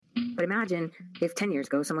But imagine if 10 years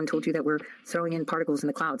ago, someone told you that we're throwing in particles in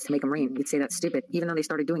the clouds to make them rain. You'd say that's stupid, even though they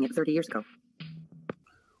started doing it 30 years ago.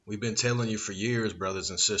 We've been telling you for years, brothers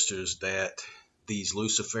and sisters, that these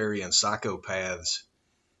Luciferian psychopaths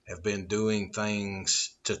have been doing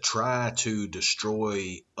things to try to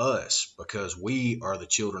destroy us because we are the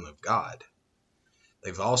children of God.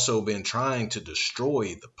 They've also been trying to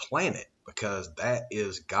destroy the planet because that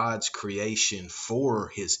is God's creation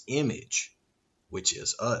for his image, which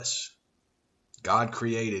is us. God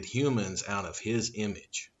created humans out of his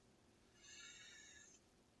image.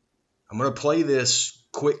 I'm going to play this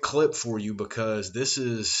quick clip for you because this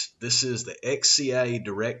is the ex-CIA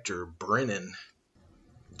director,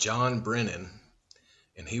 John Brennan,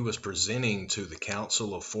 and he was presenting to the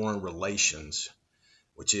Council of Foreign Relations,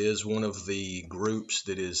 which is one of the groups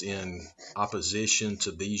that is in opposition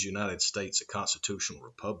to these United States, a constitutional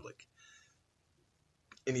republic.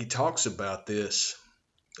 And he talks about this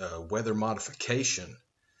weather modification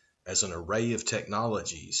as an array of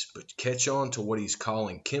technologies, but catch on to what he's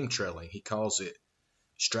calling chemtrailing. He calls it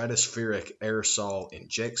stratospheric aerosol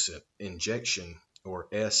injection, or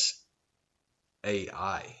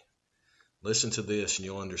SAI. Listen to this and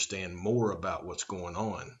you'll understand more about what's going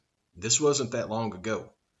on. This wasn't that long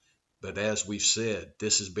ago, but as we've said,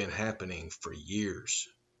 this has been happening for years.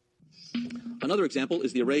 Another example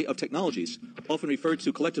is the array of technologies, often referred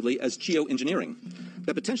to collectively as geoengineering,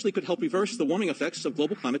 that potentially could help reverse the warming effects of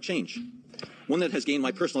global climate change. One that has gained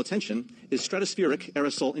my personal attention is stratospheric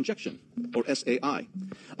aerosol injection, or SAI,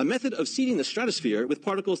 a method of seeding the stratosphere with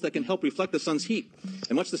particles that can help reflect the sun's heat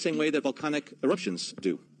in much the same way that volcanic eruptions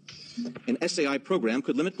do. An SAI program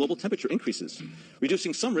could limit global temperature increases,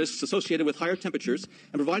 reducing some risks associated with higher temperatures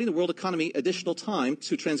and providing the world economy additional time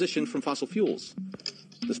to transition from fossil fuels.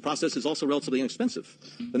 This process is also relatively inexpensive.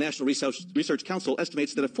 The National Research Council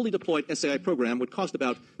estimates that a fully deployed SAI program would cost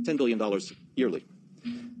about $10 billion yearly.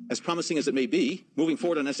 As promising as it may be, moving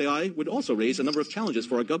forward on SAI would also raise a number of challenges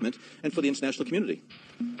for our government and for the international community.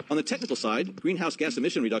 On the technical side, greenhouse gas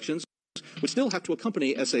emission reductions would still have to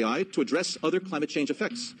accompany SAI to address other climate change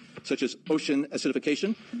effects, such as ocean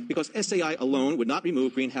acidification, because SAI alone would not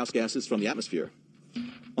remove greenhouse gases from the atmosphere.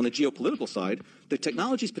 On the geopolitical side, the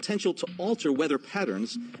technology's potential to alter weather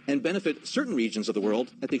patterns and benefit certain regions of the world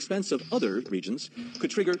at the expense of other regions could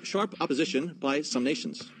trigger sharp opposition by some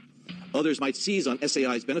nations. Others might seize on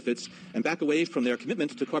SAI's benefits and back away from their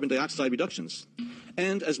commitment to carbon dioxide reductions.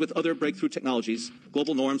 And as with other breakthrough technologies,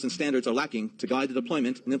 global norms and standards are lacking to guide the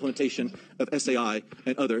deployment and implementation of SAI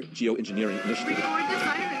and other geoengineering initiatives.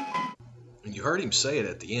 And you heard him say it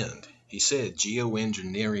at the end. He said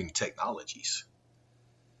geoengineering technologies.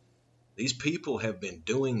 These people have been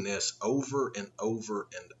doing this over and over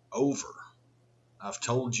and over. I've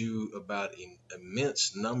told you about an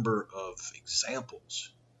immense number of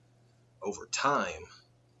examples over time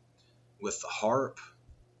with the HAARP,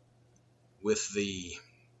 with the,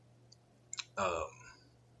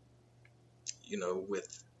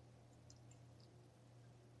 with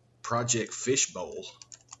Project Fishbowl.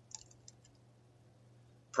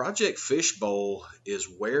 Project Fishbowl is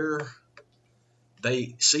where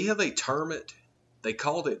they, see how they term it? They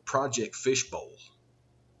called it Project Fishbowl.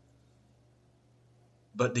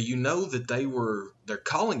 But do you know that they're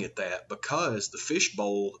calling it that because the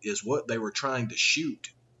fishbowl is what they were trying to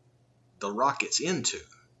shoot the rockets into.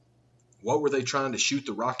 What were they trying to shoot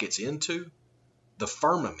the rockets into? The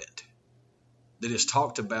firmament that is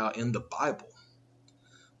talked about in the Bible.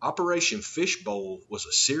 Operation Fishbowl was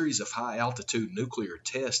a series of high-altitude nuclear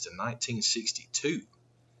tests in 1962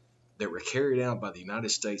 that were carried out by the United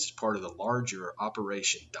States as part of the larger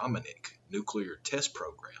Operation Dominic nuclear test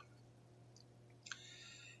program.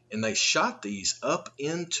 And they shot these up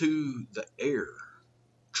into the air,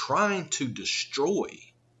 trying to destroy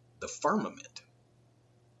the firmament.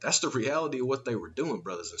 That's the reality of what they were doing,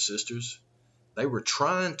 brothers and sisters. They were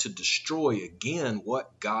trying to destroy again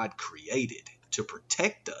what God created to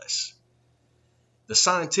protect us. The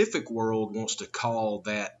scientific world wants to call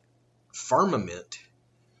that firmament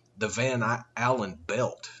the Van Allen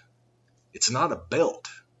belt. It's not a belt.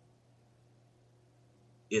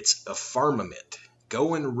 It's a firmament.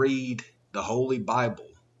 Go and read the Holy Bible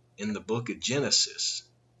in the book of Genesis.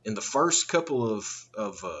 In the first couple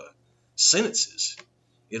of sentences,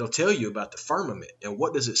 it'll tell you about the firmament. And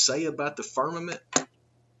what does it say about the firmament?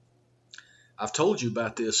 I've told you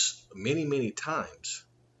about this many, many times.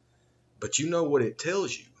 But you know what it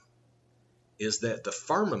tells you is that the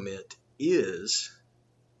firmament is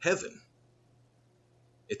heaven.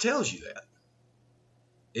 It tells you that.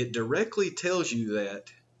 It directly tells you that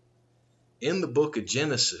in the book of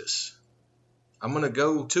Genesis. I'm going to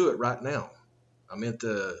go to it right now. I'm at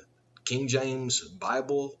the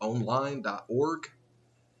KingJamesBibleOnline.org.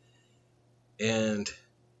 And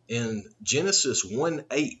in Genesis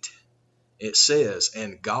 1:8, it says,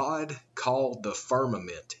 "And God called the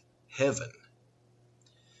firmament heaven."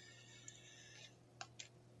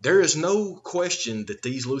 There is no question that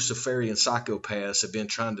these Luciferian psychopaths have been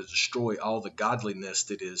trying to destroy all the godliness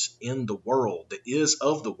that is in the world, that is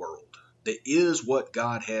of the world, that is what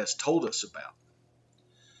God has told us about.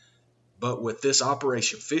 But with this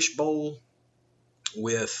Operation Fishbowl,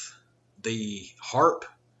 with the HAARP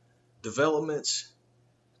developments,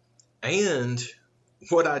 and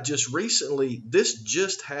what I just recently, this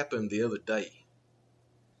just happened the other day,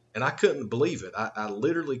 and I couldn't believe it. I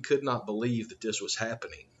literally could not believe that this was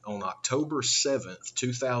happening. On October 7th,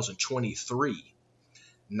 2023,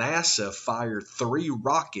 NASA fired 3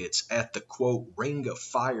 rockets at the, quote, Ring of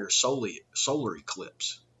Fire solar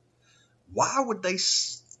eclipse. Why would they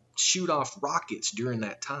shoot off rockets during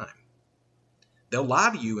that time? They'll lie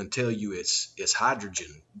to you and tell you it's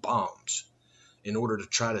hydrogen bombs in order to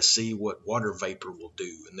try to see what water vapor will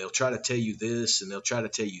do. And they'll try to tell you this and they'll try to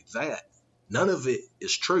tell you that. None of it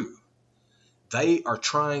is true. They are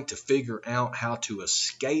trying to figure out how to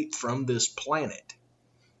escape from this planet.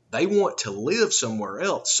 They want to live somewhere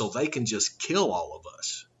else so they can just kill all of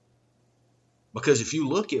us. Because if you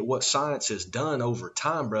look at what science has done over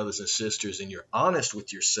time, brothers and sisters, and you're honest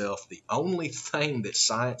with yourself, the only thing that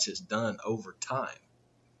science has done over time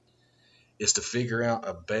is to figure out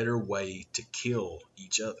a better way to kill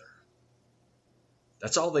each other.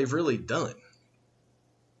 That's all they've really done.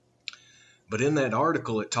 But in that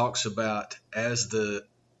article, it talks about as the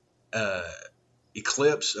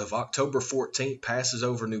eclipse of October 14th passes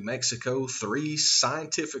over New Mexico, 3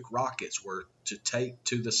 scientific rockets were to take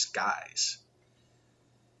to the skies.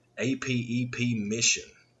 APEP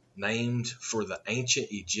mission, named for the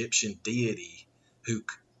ancient Egyptian deity who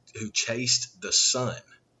chased the sun.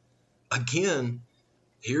 Again,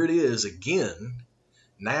 here it is again,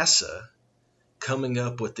 NASA coming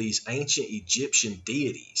up with these ancient Egyptian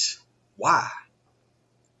deities. Why?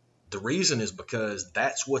 The reason is because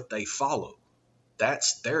that's what they follow.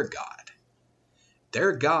 That's their God.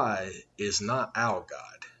 Their God is not our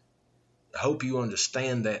God. I hope you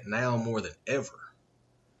understand that now more than ever.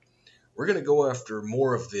 We're going to go after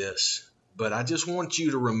more of this, but I just want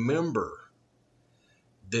you to remember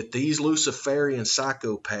that these Luciferian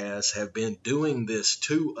psychopaths have been doing this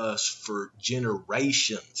to us for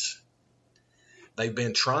generations. They've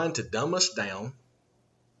been trying to dumb us down.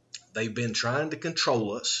 They've been trying to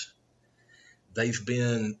control us. They've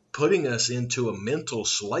been putting us into a mental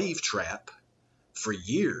slave trap for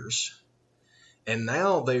years. And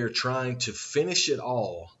now they are trying to finish it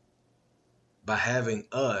all by having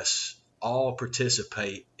us all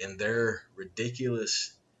participate in their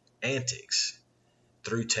ridiculous antics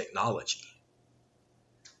through technology.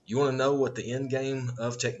 You want to know what the end game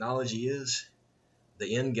of technology is?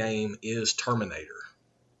 The end game is Terminator.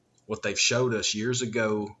 What they've showed us years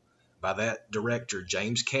ago by that director,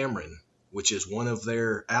 James Cameron, which is one of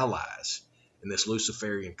their allies in this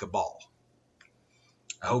Luciferian cabal.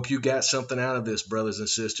 I hope you got something out of this, brothers and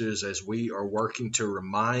sisters, as we are working to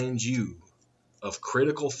remind you of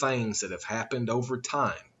critical things that have happened over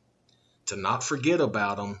time, to not forget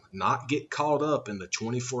about them, not get caught up in the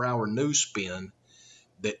 24-hour news spin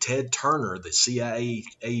that Ted Turner, the CIA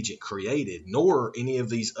agent, created, nor any of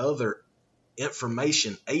these other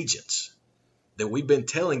information agents that we've been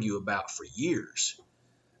telling you about for years.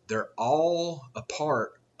 They're all a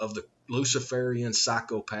part of the Luciferian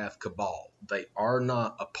psychopath cabal. They are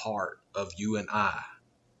not a part of you and I.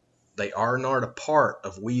 They are not a part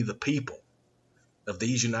of we the people of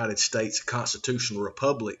these United States constitutional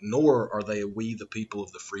republic, nor are they we the people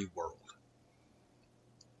of the free world.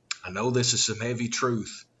 I know this is some heavy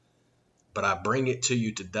truth, but I bring it to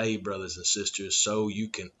you today, brothers and sisters, so you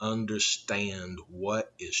can understand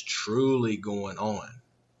what is truly going on.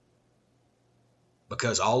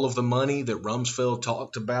 Because all of the money that Rumsfeld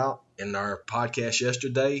talked about in our podcast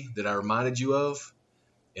yesterday that I reminded you of,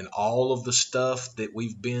 and all of the stuff that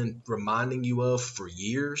we've been reminding you of for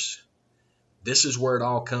years, this is where it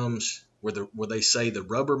all comes, where they say the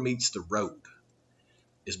rubber meets the road,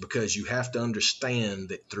 is because you have to understand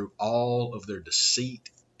that through all of their deceit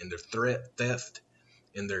and their theft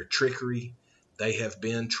and their trickery, they have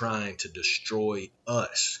been trying to destroy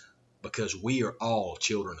us because we are all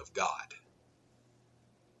children of God.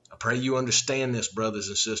 I pray you understand this, brothers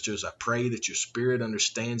and sisters. I pray that your spirit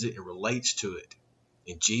understands it and relates to it.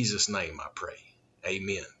 In Jesus' name I pray.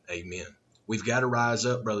 Amen. Amen. We've got to rise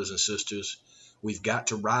up, brothers and sisters. We've got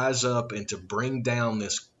to rise up and to bring down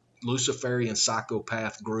this Luciferian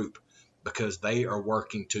psychopath group because they are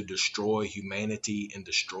working to destroy humanity and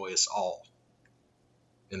destroy us all.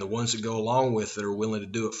 And the ones that go along with it are willing to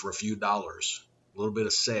do it for a few dollars, a little bit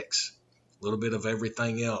of sex, a little bit of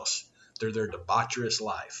everything else. They're their debaucherous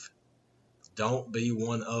life. Don't be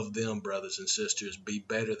one of them, brothers and sisters. Be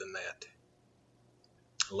better than that.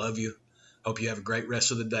 I love you. Hope you have a great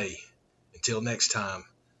rest of the day. Until next time,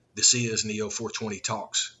 this is Neo 420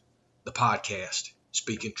 Talks, the podcast,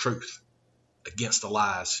 speaking truth against the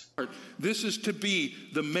lies. This is to be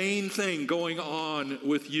the main thing going on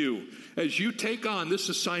with you. As you take on this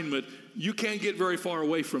assignment, you can't get very far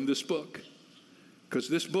away from this book, because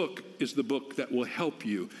this book is the book that will help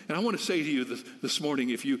you. And I want to say to you this morning,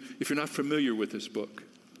 if you're not familiar with this book,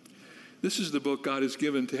 this is the book God has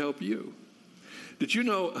given to help you. Did you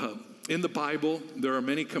know in the Bible there are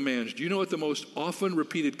many commands? Do you know what the most often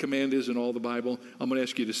repeated command is in all the Bible? I'm going to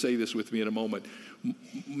ask you to say this with me in a moment.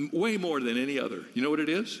 Way more than any other. You know what it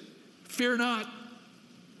is? Fear not.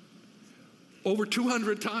 Over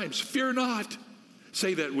 200 times. Fear not.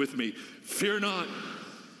 Say that with me. Fear not.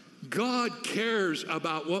 God cares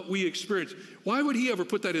about what we experience. Why would he ever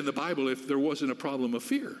put that in the Bible if there wasn't a problem of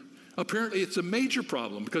fear? Apparently it's a major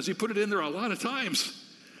problem, because he put it in there a lot of times.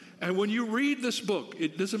 And when you read this book,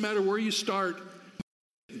 it doesn't matter where you start,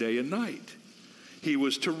 day and night. He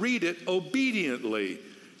was to read it obediently,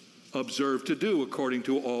 observe to do according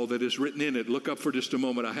to all that is written in it. Look up for just a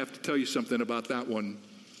moment. I have to tell you something about that one.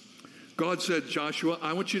 God said, Joshua,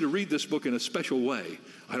 I want you to read this book in a special way.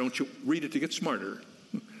 I don't want you to read it to get smarter.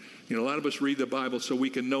 You know, a lot of us read the Bible so we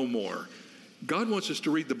can know more. God wants us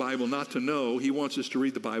to read the Bible not to know. He wants us to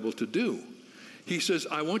read the Bible to do. He says,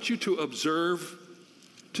 I want you to observe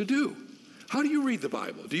to do. How do you read the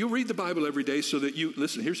Bible? Do you read the Bible every day so that you,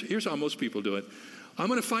 listen, here's how most people do it. I'm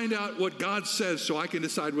going to find out what God says so I can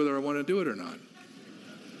decide whether I want to do it or not.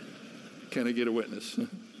 Can I get a witness?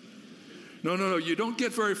 No. You don't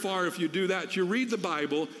get very far if you do that. You read the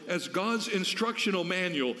Bible as God's instructional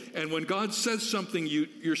manual, and when God says something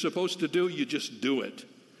you're supposed to do, you just do it.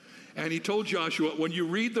 And he told Joshua, when you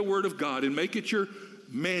read the Word of God and make it your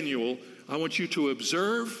manual, I want you to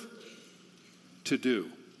observe to do.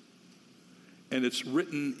 And it's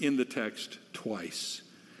written in the text twice.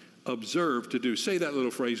 Observe to do. Say that little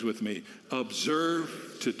phrase with me.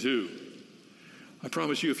 Observe to do. I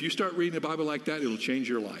promise you, if you start reading the Bible like that, it'll change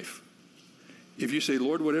your life. If you say,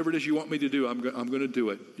 Lord, whatever it is you want me to do, I'm going to do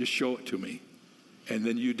it. Just show it to me. And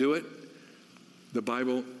then you do it, the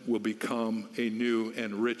Bible will become a new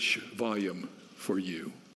and rich volume for you.